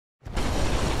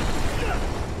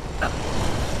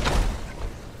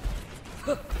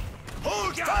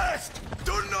Hold fast!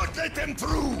 Do not let them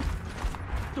through!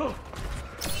 Are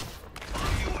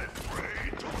you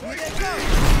afraid to fight me?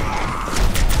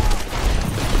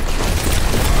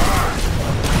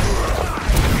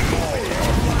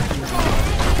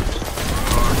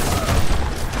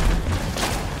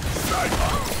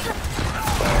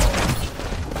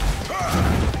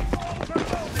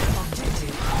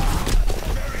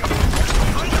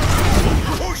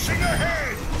 Pushing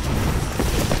ahead!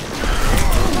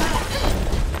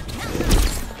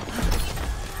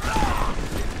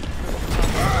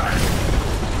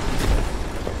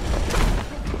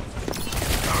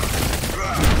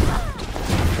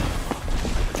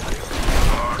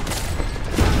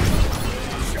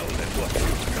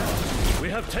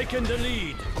 Taken the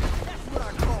lead. That's what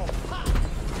I call pop.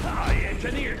 I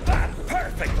engineered that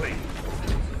perfectly.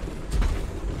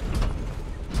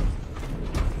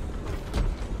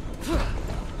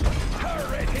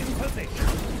 Turret in position.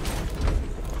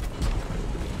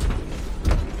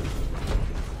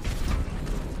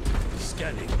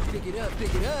 Scanning. Pick it up,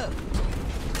 pick it up.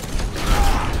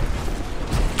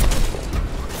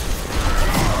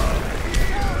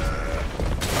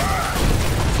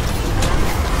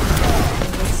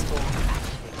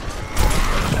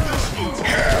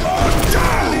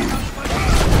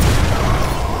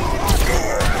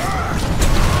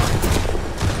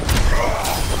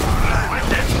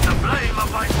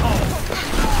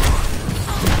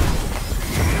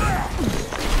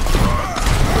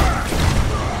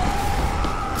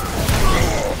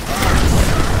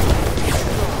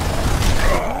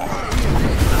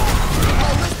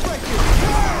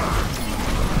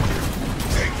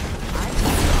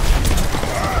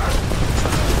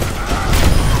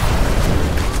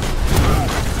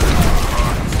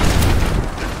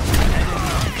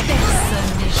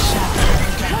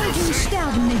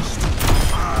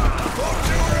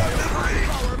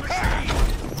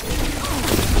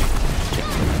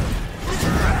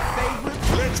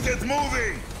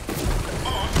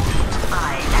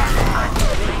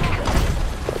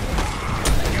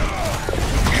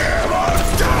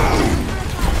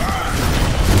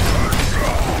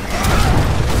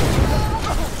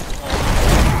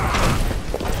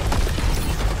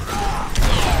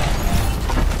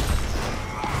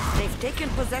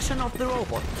 Of the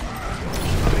robot.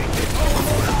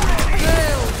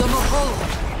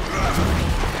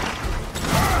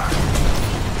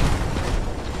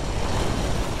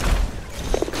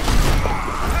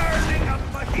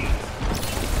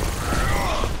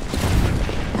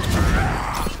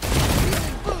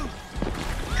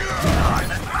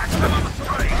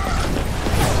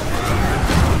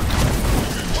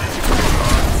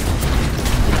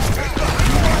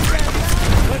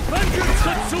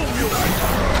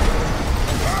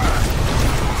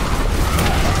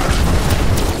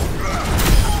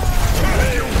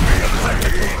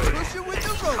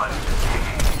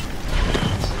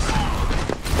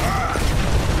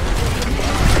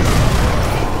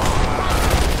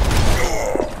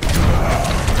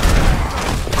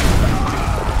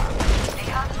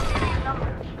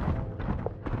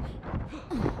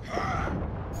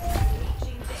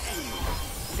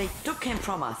 They took him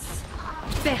from us.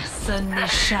 Personne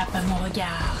n'échappe à mon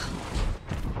regard.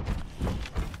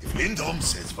 If Lindholm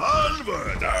says one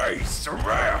word, I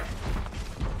swear.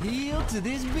 Heel to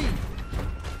this beat.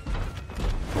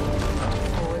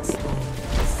 Oh, it's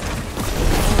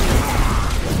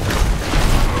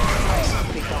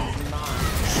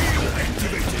Shield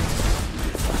activated.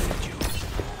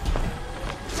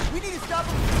 We need to stop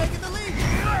him from taking the lead.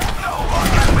 No one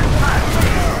can withstand.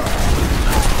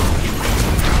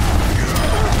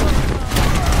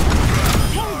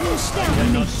 I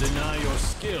cannot deny your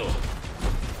skill.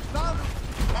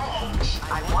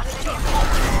 I want it in.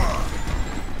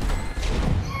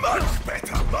 Much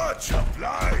better, much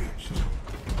obliged.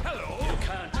 Hello. You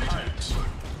can't hide.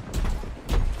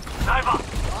 Dive up.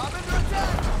 I'm under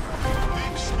attack.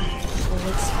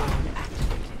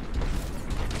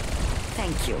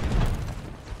 Thank you.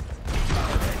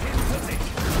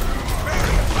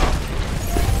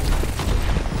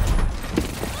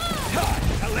 Time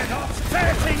to let off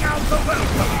starting out the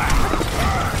welcome mat.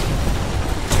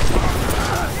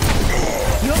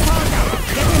 You're far now.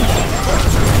 Get in there.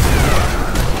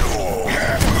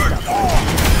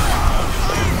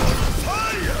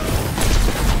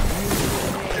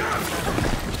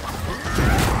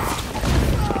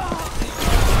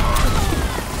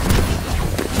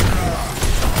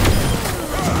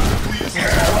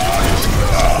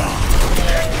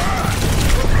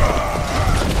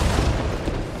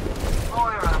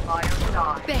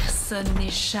 Personne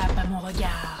n'échappe à mon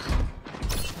regard.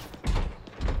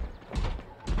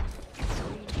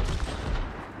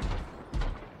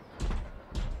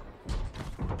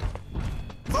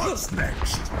 What's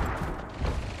next?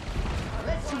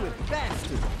 Let's do it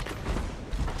faster.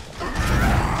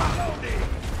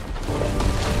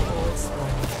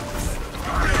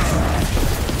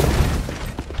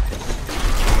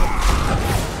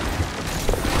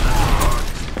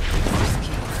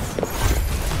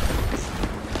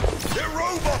 The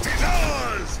robot is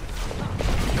ours!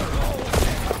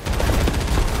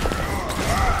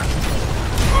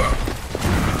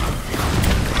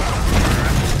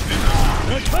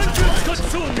 Vengeance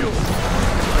consume you!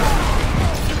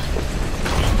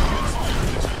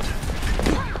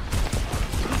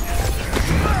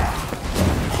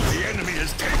 The enemy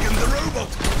has taken the robot!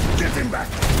 Get him back!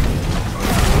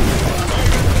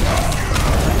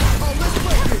 Oh, let's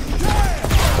break it.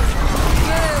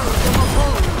 Fail from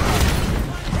above.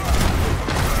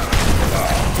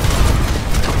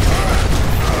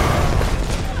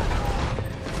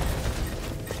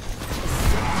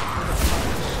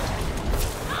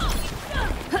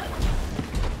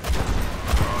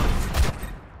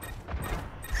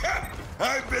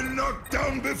 I've been knocked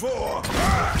down before!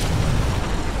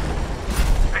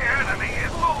 The enemy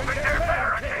is moving their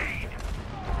barricade!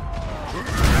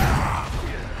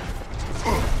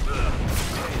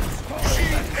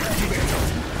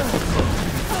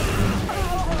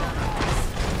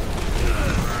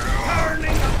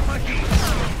 Turning up the heat!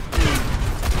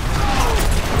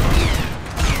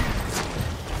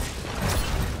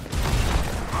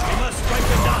 We must strike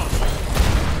them down!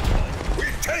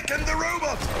 We've taken the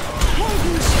robot!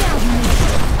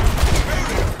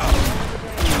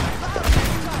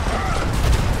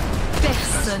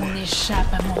 Personne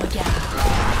n'échappe à mon regard.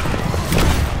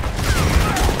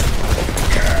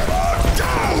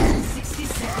 Down! 60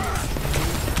 seconds.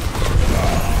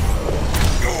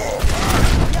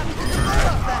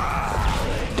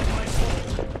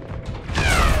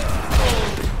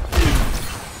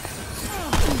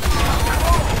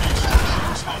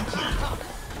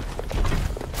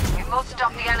 You must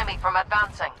stop the enemy from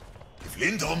advancing. If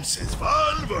Lindholm says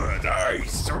one word, I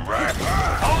surrender!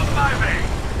 Hold by me!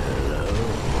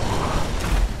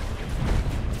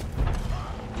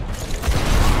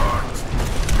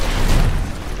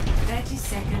 30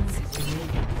 seconds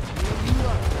remaining.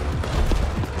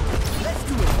 Let's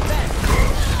do it fast.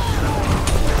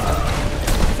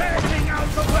 Taking out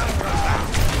the weapon!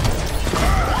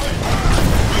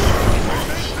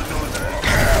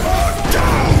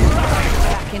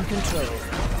 Back in control.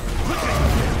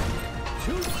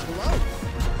 Too close.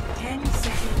 10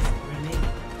 seconds remaining.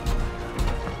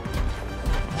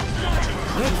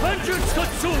 The vengeance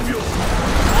consume you!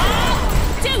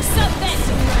 Do something!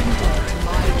 Surrender to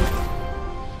my